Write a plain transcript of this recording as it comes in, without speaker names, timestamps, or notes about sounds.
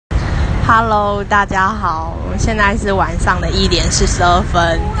Hello， 大家好，现在是晚上的1点42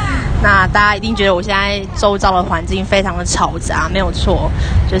分。那大家一定觉得我现在周遭的环境非常的嘈杂，没有错，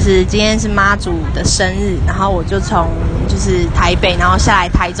就是今天是妈祖的生日，然后我就从台北，然后下来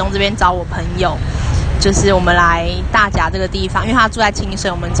台中这边找我朋友，就是我们来大甲这个地方，因为他住在清水，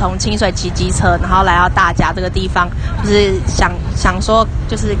我们从清水骑机车，然后来到大甲这个地方，就是想说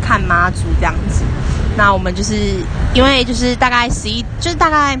就是看妈祖这样子。那我们就是因为就是大概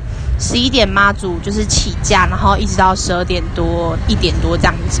11点妈祖就是起驾，然后一直到12点多1点多这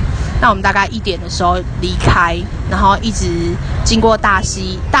样子。那我们大概1点的时候离开，然后一直经过大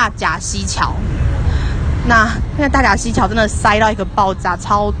甲溪桥。那大甲溪桥真的塞到一个爆炸，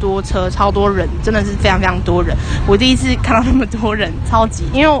超多车超多人，真的是非常非常多人。我第一次看到那么多人，超级，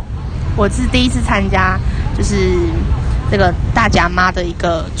因为我是第一次参加就是这个大甲妈的一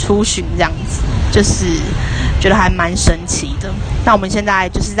个出巡这样子，就是觉得还蛮神奇的。那我们现在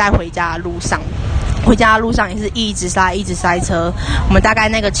就是在回家的路上也是一直塞车。我们大概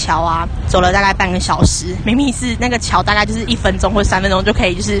那个桥啊走了大概半个小时，明明是那个桥大概就是1分钟或3分钟就可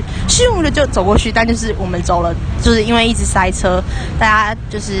以就是咻的就走过去，但就是我们走了，就是因为一直塞车，大家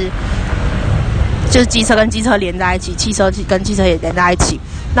就是机车跟机车连在一起，汽车跟汽车也连在一起。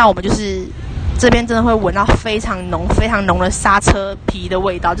那我们就是这边真的会闻到非常浓的刹车皮的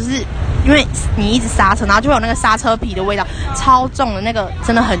味道，就是因为你一直刹车，然后就会有那个刹车皮的味道，超重的那个，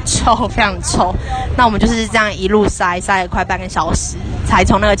真的很臭，非常臭。那我们就是这样一路塞了快半个小时，才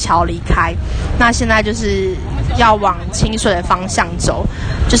从那个桥离开。那现在就是要往清水的方向走，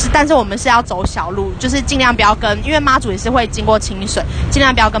但是我们是要走小路，就是尽量不要因为妈祖也是会经过清水，尽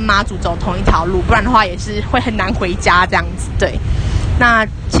量不要跟妈祖走同一条路，不然的话也是会很难回家这样子。对。那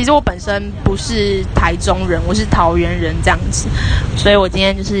其实我本身不是台中人，我是桃园人这样子，所以我今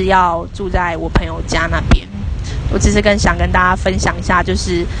天就是要住在我朋友家那边。我只是想跟大家分享一下，就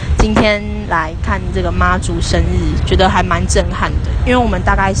是今天来看这个妈祖生日，觉得还蛮震撼的。因为我们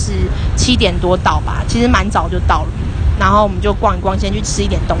大概是7点多到吧，其实蛮早就到了。然后我们就逛一逛，先去吃一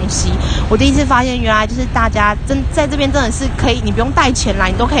点东西。我第一次发现，原来就是大家在这边真的是可以，你不用带钱啦，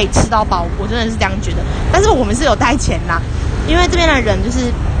你都可以吃到饱。我真的是这样觉得。但是我们是有带钱啦，因为这边的人就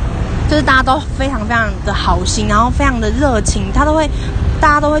是大家都非常非常的好心，然后非常的热情，大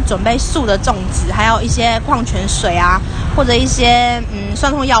家都会准备素的粽子，还有一些矿泉水啊，或者一些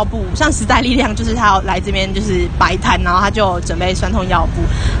酸痛药布，像时代力量就是他要来这边就是摆摊，然后他就准备酸痛药布，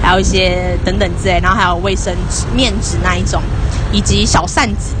还有一些等等之类，然后还有卫生纸、面纸那一种，以及小扇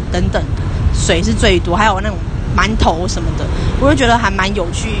子等等的，水是最多，还有那种馒头什么的，我就觉得还蛮有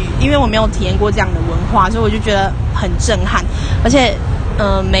趣，因为我没有体验过这样的文化，所以我就觉得很震撼。而且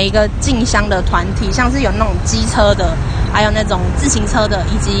每一个进香的团体，像是有那种机车的，还有那种自行车的，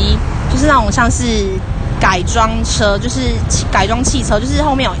以及就是那种像是改装车，就是改装汽车，就是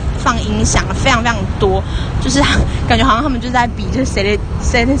后面有放音响，非常非常多，就是感觉好像他们就在比，就是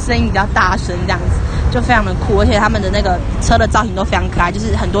谁的声音比较大声这样子，就非常的酷。而且他们的那个车的造型都非常可爱，就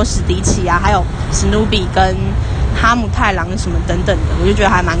是很多史迪奇啊，还有史努比跟哈姆太郎什么等等的，我就觉得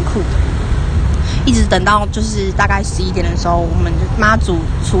还蛮酷的。一直等到就是大概11点的时候，我们妈祖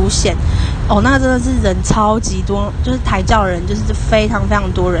出现，那个真的是人超级多，就是抬轿的人就是非常非常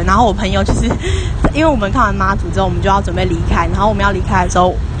多人。然后我朋友就是因为我们看完妈祖之后，我们就要准备离开，然后我们要离开的时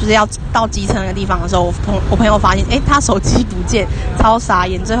候，就是要到机车那个地方的时候，我朋友发现他手机不见，超傻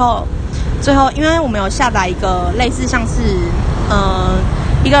眼。最后因为我们有下载一个类似像是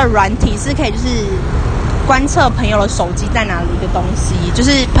一个软体，是可以就是观测朋友的手机在哪里一个东西，就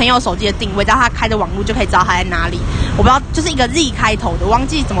是朋友手机的定位，只要他开着网络就可以知道他在哪里。我不知道，就是一个 Z 开头的，忘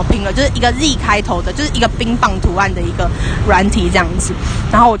记怎么拼了，就是一个 Z 开头的，就是一个冰棒图案的一个软体这样子。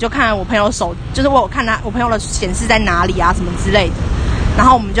然后我就看我朋友就是我有看我朋友的显示在哪里啊什么之类的。然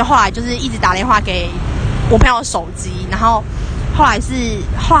后我们就后来就是一直打电话给我朋友的手机，然后后来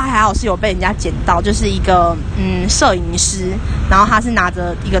还好是有被人家捡到，就是一个摄影师，然后他是拿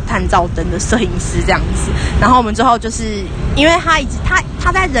着一个探照灯的摄影师这样子。然后我们之后就是因为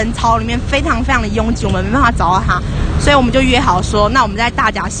他在人潮里面非常非常的拥挤，我们没办法找到他，所以我们就约好说，那我们在大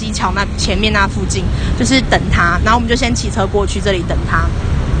甲溪桥那前面那附近就是等他，然后我们就先骑车过去这里等他。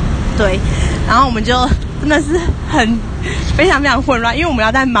对，然后我们就真的是非常非常混乱，因为我们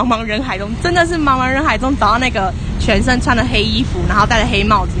要在茫茫人海中，真的是茫茫人海中找到那个全身穿的黑衣服，然后戴着黑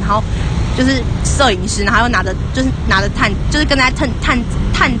帽子，然后就是摄影师，然后又拿着就是跟在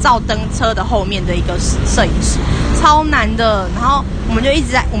探照灯车的后面的一个摄影师，超难的。然后我们就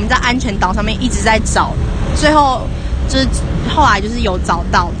我们在安全岛上面一直在找，最后就是后来就是有找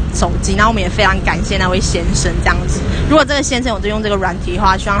到手机，然后我们也非常感谢那位先生这样子。如果这个先生有在用这个软体的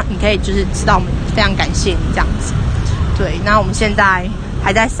话，希望你可以就是知道我们非常感谢你这样子。对，那我们现在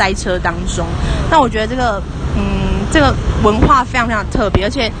还在塞车当中。那我觉得这个文化非常非常特别，而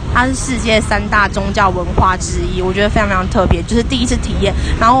且它是世界3大宗教文化之一，我觉得非常非常特别，就是第一次体验。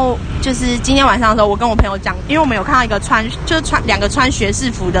然后就是今天晚上的时候，我跟我朋友讲，因为我们有看到一个2个穿学士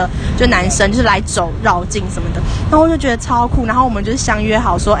服的就男生，就是来走绕境什么的，然后我就觉得超酷。然后我们就是相约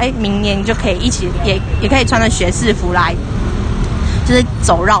好说，明年就可以一起也可以穿着学士服来。就是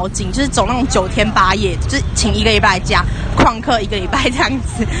走绕境，就是走那种9天8夜，就是请1个礼拜假，旷课1个礼拜这样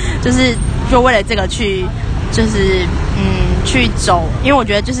子，就为了这个去，去走，因为我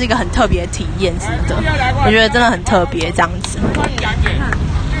觉得就是一个很特别的体验什么的，我觉得真的很特别这样子。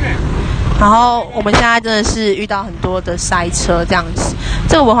然后我们现在真的是遇到很多的塞车这样子，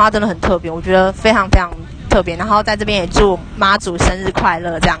这个文化真的很特别，我觉得非常非常特别。然后在这边也祝妈祖生日快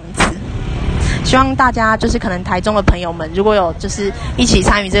乐这样子。希望大家就是可能台中的朋友们，如果有就是一起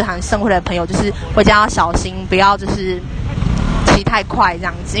参与这场盛会的朋友，就是回家要小心，不要就是骑太快这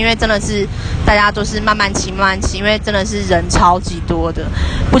样子，因为真的是大家都是慢慢骑，因为真的是人超级多的，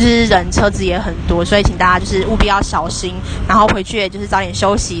不只是人，车子也很多，所以请大家就是务必要小心，然后回去也就是早点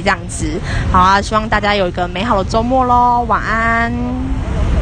休息这样子。好啊，希望大家有一个美好的周末咯，晚安。